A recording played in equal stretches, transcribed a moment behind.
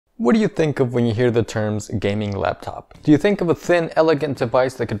What do you think of when you hear the terms gaming laptop? Do you think of a thin, elegant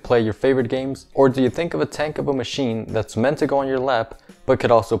device that could play your favorite games? Or do you think of a tank of a machine that's meant to go on your lap, but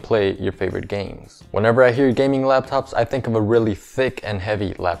could also play your favorite games? Whenever I hear gaming laptops, I think of a really thick and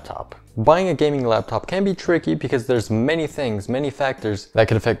heavy laptop. Buying a gaming laptop can be tricky because there's many things, many factors that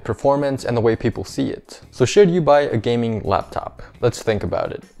can affect performance and the way people see it. So should you buy a gaming laptop? Let's think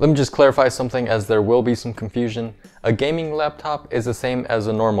about it. Let me just clarify something, as there will be some confusion. A gaming laptop is the same as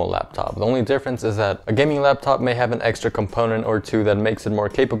a normal laptop. The only difference is that a gaming laptop may have an extra component or two that makes it more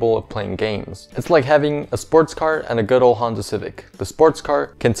capable of playing games. It's like having a sports car and a good old Honda Civic. The sports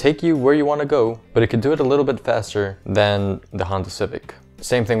car can take you where you want to go, but it can do it a little bit faster than the Honda Civic.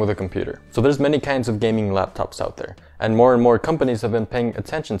 Same thing with a computer. So there's many kinds of gaming laptops out there, and more companies have been paying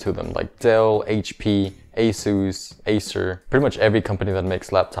attention to them, like Dell, HP, Asus, Acer, pretty much every company that makes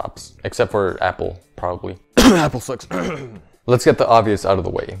laptops, except for Apple, probably. Apple sucks. Let's get the obvious out of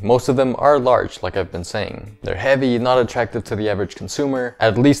the way. Most of them are large, like I've been saying. They're heavy, not attractive to the average consumer,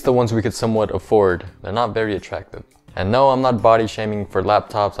 at least the ones we could somewhat afford. They're not very attractive. And no, I'm not body shaming for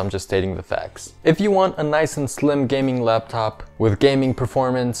laptops, I'm just stating the facts. If you want a nice and slim gaming laptop with gaming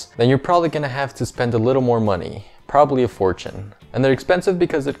performance, then you're probably gonna have to spend a little more money, probably a fortune. And they're expensive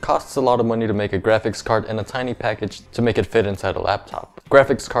because it costs a lot of money to make a graphics card and a tiny package to make it fit inside a laptop.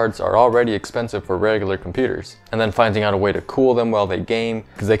 Graphics cards are already expensive for regular computers. And then finding out a way to cool them while they game,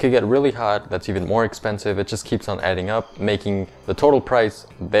 because they could get really hot, that's even more expensive. It just keeps on adding up, making the total price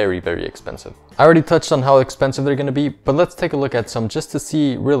very, very expensive. I already touched on how expensive they're gonna be, but let's take a look at some just to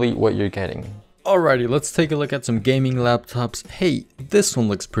see really what you're getting. Alrighty, let's take a look at some gaming laptops. Hey, this one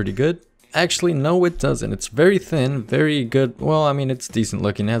looks pretty good. Actually, no, it doesn't. It's very thin, very good. Well, I mean, it's decent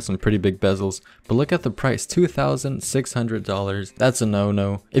looking. It has some pretty big bezels. But look at the price, $2,600. That's a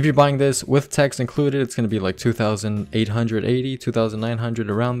no-no. If you're buying this with text included, it's going to be like $2,880, $2,900,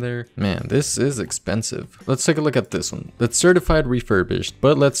 around there. Man, this is expensive. Let's take a look at this one. It's certified refurbished,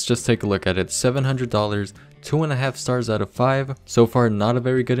 but let's just take a look at it. $700. 2.5 stars out of 5. So far, not a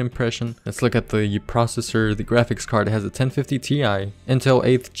very good impression. Let's look at the processor, the graphics card. It has a 1050 Ti, Intel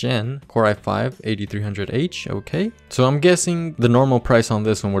 8th Gen, Core i5, 8300H, okay. So I'm guessing the normal price on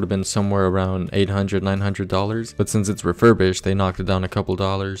this one would have been somewhere around $800, $900. But since it's refurbished, they knocked it down a couple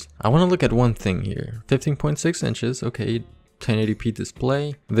dollars. I want to look at one thing here. 15.6 inches, okay. 1080p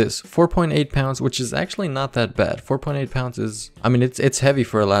display. This 4.8 pounds, which is actually not that bad. 4.8 pounds is, I mean, it's heavy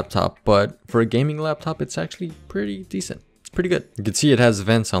for a laptop, but for a gaming laptop, it's actually pretty decent. It's pretty good. You can see it has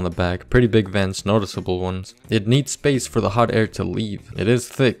vents on the back, pretty big vents, noticeable ones. It needs space for the hot air to leave. It is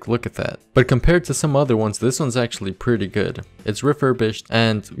thick, look at that. But compared to some other ones, this one's actually pretty good. It's refurbished,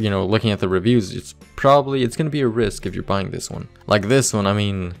 and you know, looking at the reviews, it's gonna be a risk if you're buying this one. Like this one, I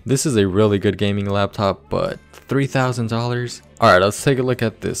mean, this is a really good gaming laptop, but $3,000. Alright, let's take a look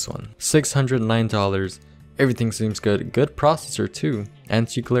at this one. $609. Everything seems good. Good processor too.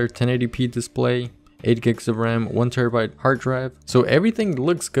 Anti-glare 1080p display. 8 gigs of RAM, 1TB hard drive. So everything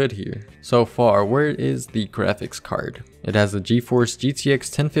looks good here. So far, where is the graphics card? It has a GeForce GTX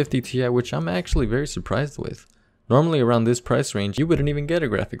 1050 Ti, which I'm actually very surprised with. Normally around this price range, you wouldn't even get a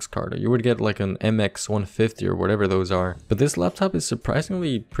graphics card, or you would get like an MX 150 or whatever those are. But this laptop is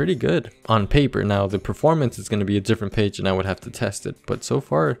surprisingly pretty good on paper. Now the performance is going to be a different page and I would have to test it. But so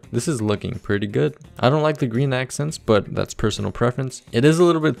far, this is looking pretty good. I don't like the green accents, but that's personal preference. It is a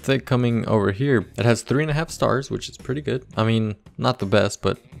little bit thick coming over here. It has 3.5 stars, which is pretty good. I mean, not the best,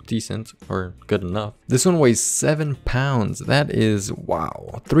 but decent or good enough. This one weighs 7 pounds. That is,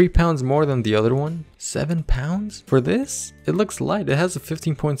 wow, 3 pounds more than the other one. 7 pounds for this? It looks light. It has a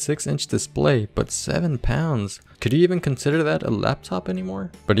 15.6 inch display, but 7 pounds. Could you even consider that a laptop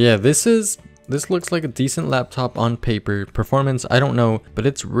anymore? But yeah, this looks like a decent laptop on paper. Performance, I don't know, but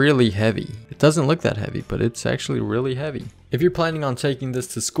it's really heavy. It doesn't look that heavy, but it's actually really heavy. If you're planning on taking this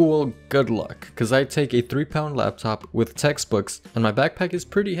to school, good luck, because I take a 3-pound laptop with textbooks and my backpack is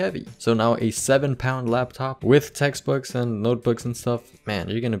pretty heavy. So now a 7-pound laptop with textbooks and notebooks and stuff, man,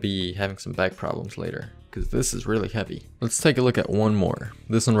 you're gonna be having some back problems later, because this is really heavy. Let's take a look at one more.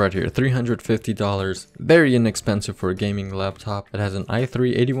 This one right here, $350. Very inexpensive for a gaming laptop. It has an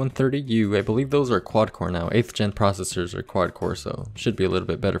i3-8130U. I believe those are quad core now. 8th gen processors are quad core, so should be a little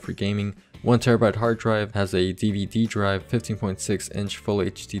bit better for gaming. 1TB hard drive, has a DVD drive, 15.6 inch full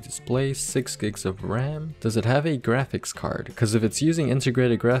HD display, 6 gigs of RAM. Does it have a graphics card? Because if it's using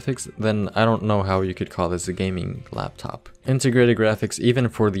integrated graphics, then I don't know how you could call this a gaming laptop. Integrated graphics, even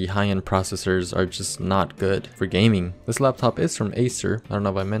for the high-end processors, are just not good for gaming. This laptop is from Acer. I don't know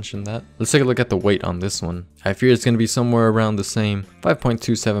if I mentioned that. Let's take a look at the weight on this one. I fear it's going to be somewhere around the same,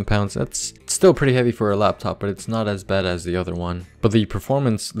 5.27 pounds. That's still pretty heavy for a laptop, but it's not as bad as the other one. But the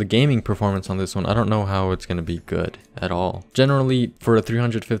performance, the gaming performance on this one, I don't know how it's going to be good at all. Generally, for a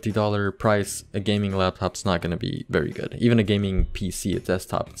 $350 price, a gaming laptop's not going to be very good. Even a gaming PC, a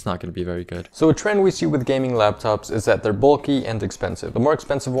desktop, it's not going to be very good. So a trend we see with gaming laptops is that they're bulky and expensive. The more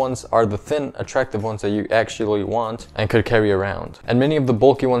expensive ones are the thin, attractive ones that you actually want and could carry around. And many of the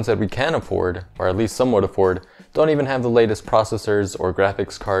bulky ones that we can afford, or at least somewhat afford, don't even have the latest processors or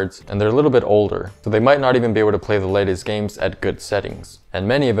graphics cards, and they're a little bit older, so they might not even be able to play the latest games at good settings. And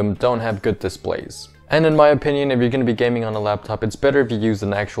many of them don't have good displays. And in my opinion, if you're going to be gaming on a laptop, it's better if you use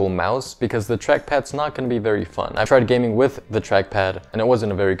an actual mouse, because the trackpad's not going to be very fun. I tried gaming with the trackpad and it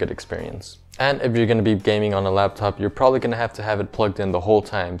wasn't a very good experience. And if you're going to be gaming on a laptop, you're probably going to have it plugged in the whole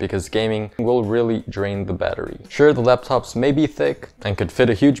time, because gaming will really drain the battery. Sure, the laptops may be thick and could fit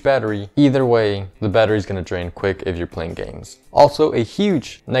a huge battery. Either way, the battery's going to drain quick if you're playing games. Also, a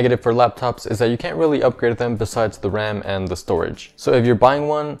huge negative for laptops is that you can't really upgrade them besides the RAM and the storage. So if you're buying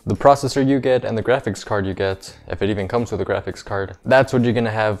one, the processor you get and the graphics card you get, if it even comes with a graphics card, that's what you're going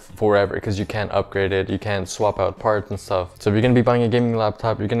to have forever, because you can't upgrade it, you can't swap out parts and stuff. So if you're going to be buying a gaming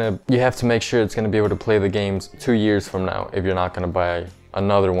laptop, you have to make sure it's going to be able to play the games 2 years from now if you're not going to buy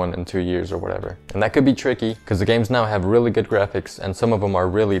another one in 2 years or whatever. And that could be tricky, because the games now have really good graphics and some of them are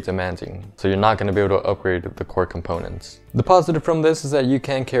really demanding, so you're not going to be able to upgrade the core components. The positive from this is that you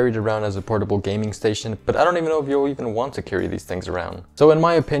can carry it around as a portable gaming station, but I don't even know if you'll even want to carry these things around. So in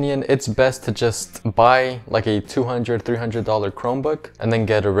my opinion, it's best to just buy like a $200, $300 Chromebook and then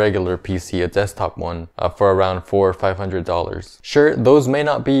get a regular PC, a desktop one, for around $400 or $500. Sure, those may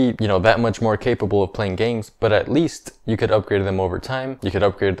not be, that much more capable of playing games, but at least you could upgrade them over time. You could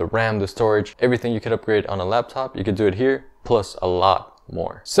upgrade the RAM, the storage, everything you could upgrade on a laptop, you could do it here, plus a lot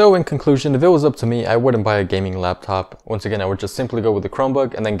more. So in conclusion, if it was up to me, I wouldn't buy a gaming laptop. Once again, I would just simply go with the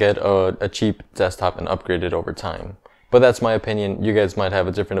Chromebook and then get a cheap desktop and upgrade it over time. But that's my opinion. You guys might have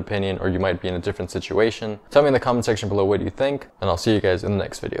a different opinion, or you might be in a different situation. Tell me in the comment section below what you think, and I'll see you guys in the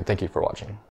next video. Thank you for watching.